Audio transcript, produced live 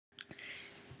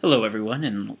Hello everyone,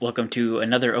 and welcome to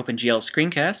another OpenGL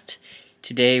screencast.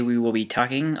 Today we will be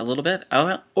talking a little bit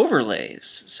about overlays.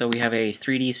 So we have a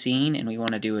 3D scene and we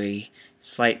want to do a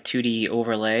slight 2D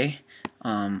overlay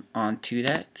onto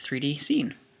that 3D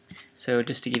scene. So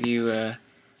just to give you a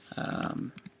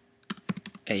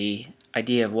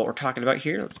idea of what we're talking about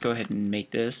here, let's go ahead and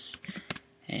make this.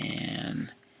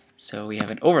 And so we have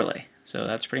an overlay. So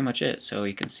that's pretty much it. So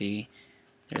you can see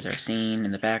there's our scene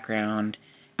in the background.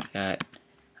 Got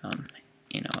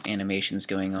animations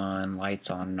going on, lights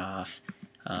on and off,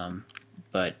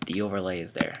 but the overlay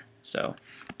is there. So,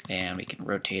 and we can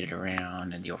rotate it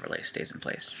around and the overlay stays in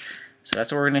place. So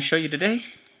that's what we're going to show you today,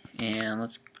 and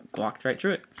let's walk right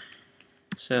through it.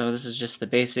 So this is just the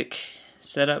basic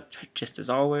setup, just as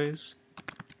always.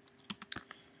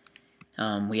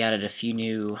 We added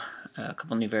a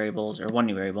couple new variables, or one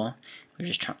new variable. We're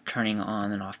just turning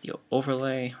on and off the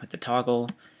overlay with the toggle.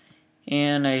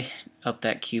 And I upped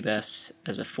that cube S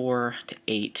as before to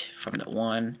 8 from the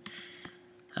 1.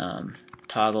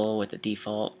 Toggle with the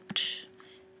default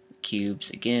cubes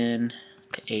again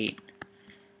to 8.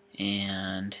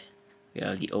 And we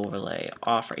have the overlay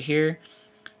off right here.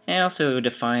 And I also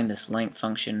define this length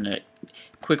function that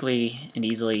quickly and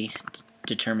easily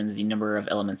determines the number of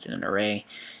elements in an array.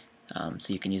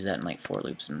 So you can use that in like for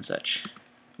loops and such,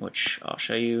 which I'll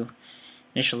show you.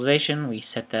 Initialization, we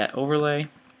set that overlay.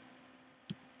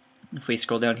 If we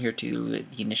scroll down here to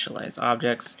the initialize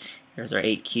objects, here's our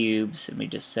 8 cubes, and we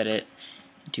just set it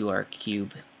to our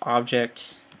cube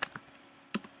object.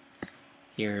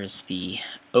 Here's the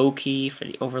O key for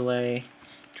the overlay,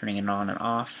 turning it on and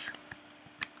off.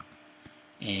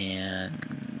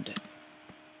 And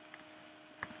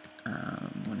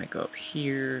I'm going to go up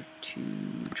here to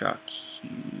draw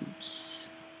cubes,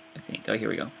 I think. Oh, here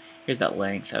we go. Here's that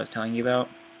length I was telling you about.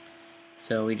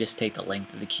 So we just take the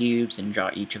length of the cubes and draw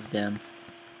each of them.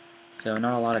 So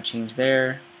not a lot of change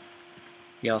there.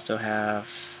 We also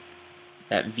have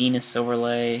that Venus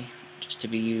overlay just to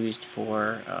be used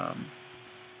for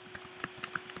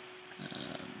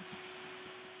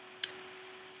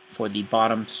the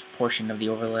bottom portion of the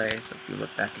overlay. So if we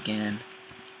look back again,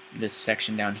 this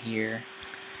section down here,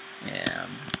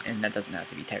 and that doesn't have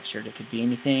to be textured, it could be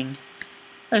anything.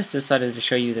 I just decided to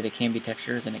show you that it can be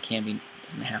textures, and it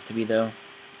doesn't have to be though.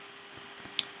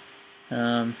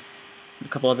 A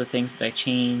couple other things that I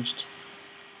changed.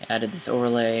 I added this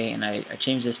overlay, and I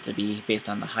changed this to be based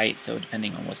on the height, so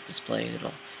depending on what's displayed,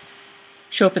 it'll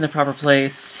show up in the proper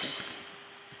place.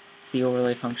 It's the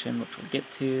overlay function, which we'll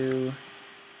get to.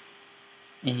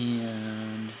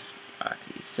 And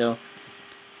proxies. So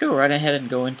let's go right ahead and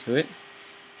go into it.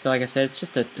 So like I said, it's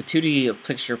just a 2D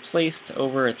picture placed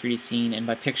over a 3D scene, and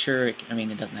by picture, it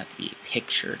doesn't have to be a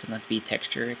picture, it doesn't have to be a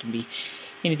texture, it can be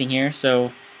anything here.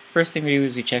 So first thing we do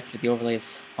is we check if the overlay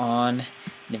is on,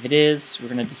 and if it is, we're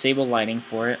going to disable lighting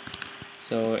for it.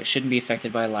 So it shouldn't be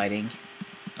affected by lighting,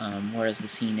 whereas the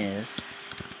scene is.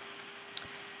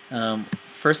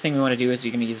 First thing we want to do is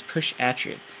you're going to use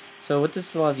push-attrib. So what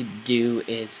this allows you to do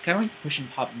is kind of like push and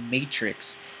pop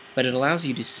matrix, but it allows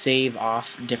you to save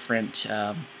off different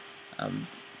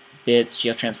bits,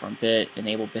 GL transform bit,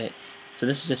 enable bit. So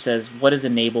this just says what is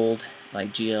enabled,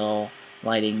 like GL,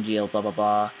 lighting, GL, blah blah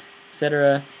blah,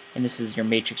 etc. And this is your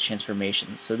matrix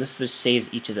transformations. So this just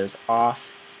saves each of those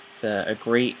off. It's a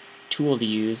great tool to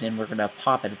use, and we're going to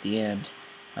pop it at the end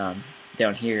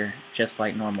down here, just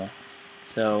like normal.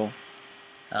 So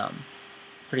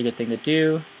pretty good thing to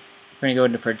do. We're going to go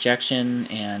into projection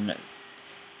and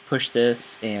push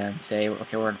this and say,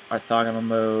 okay, we're in orthogonal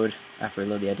mode after we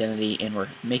load the identity, and we're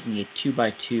making a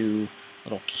 2x2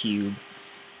 little cube.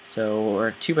 So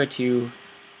we're 2x2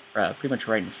 pretty much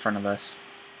right in front of us.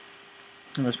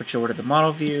 I'm going to switch over to the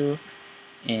model view,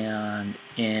 and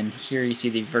in here you see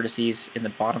the vertices in the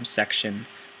bottom section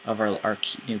of our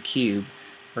new cube.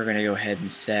 We're going to go ahead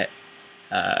and set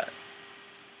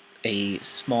a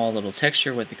small little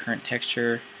texture with the current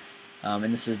texture,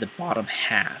 and this is the bottom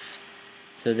half.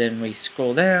 So then we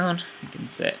scroll down, we can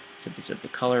set this with the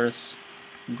colors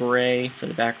gray for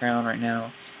the background right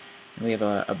now, and we have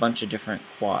a bunch of different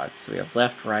quads. So we have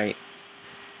left, right,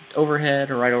 overhead,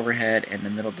 right overhead, and the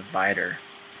middle divider.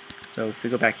 So if we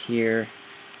go back here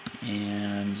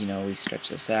and we stretch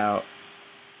this out,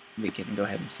 we can go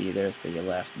ahead and see there's the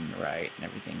left and the right, and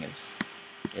everything is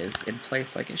in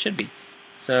place like it should be.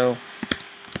 So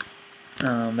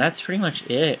that's pretty much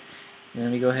it. And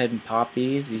then we go ahead and pop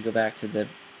these. We go back to the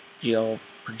GL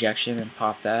projection and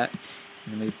pop that,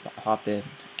 and then we pop the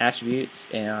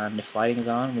attributes, and if lighting is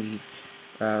on, we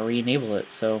re-enable it.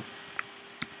 So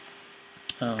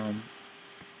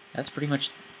that's pretty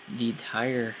much the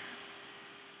entire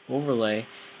overlay,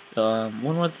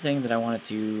 one other thing that I wanted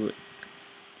to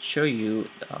show you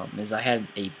is I had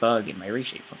a bug in my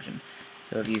reshape function.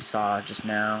 So if you saw just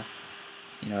now,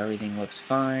 everything looks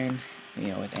fine,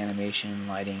 with animation,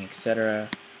 lighting, etc.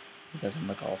 It doesn't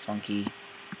look all funky.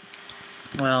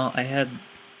 Well, I had,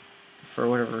 for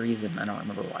whatever reason, I don't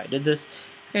remember why I did this,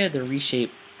 I had the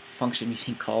reshape function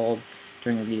getting called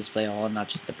during the redisplay all and not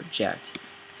just the project.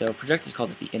 So project is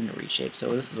called at the end of reshape. So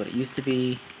this is what it used to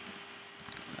be.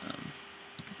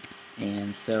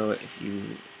 And so if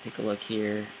you take a look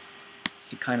here,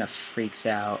 it kind of freaks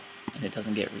out and it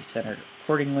doesn't get recentered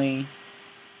accordingly.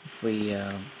 If we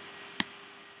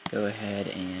go ahead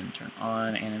and turn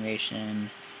on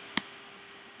animation,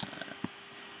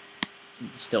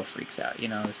 it still freaks out.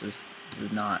 This is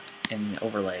not, and the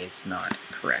overlay is not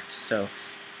correct. So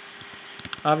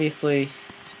obviously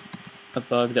a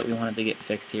bug that we wanted to get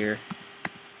fixed here.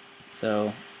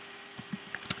 So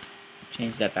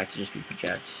change that back to just be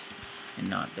project and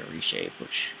not the reshape,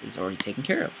 which is already taken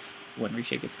care of when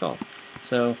reshape gets called.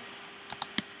 So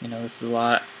this is a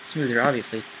lot smoother,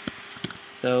 obviously.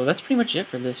 So that's pretty much it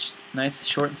for this nice,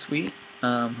 short and sweet.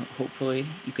 Hopefully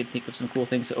you could think of some cool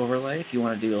things to overlay. If you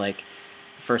want to do like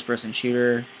a first-person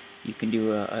shooter, you can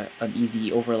do an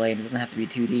easy overlay. It doesn't have to be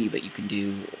 2D, but you can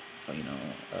do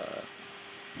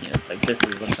like this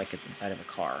looks like it's inside of a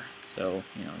car. So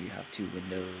you have two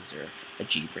windows or a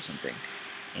Jeep or something,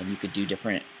 and you could do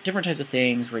different types of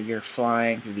things where you're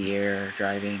flying through the air,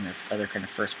 driving, or other kind of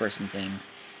first-person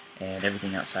things, and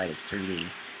everything outside is 3D.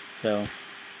 So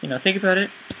think about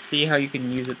it, see how you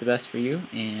can use it the best for you,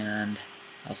 and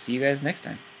I'll see you guys next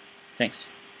time.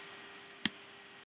 Thanks.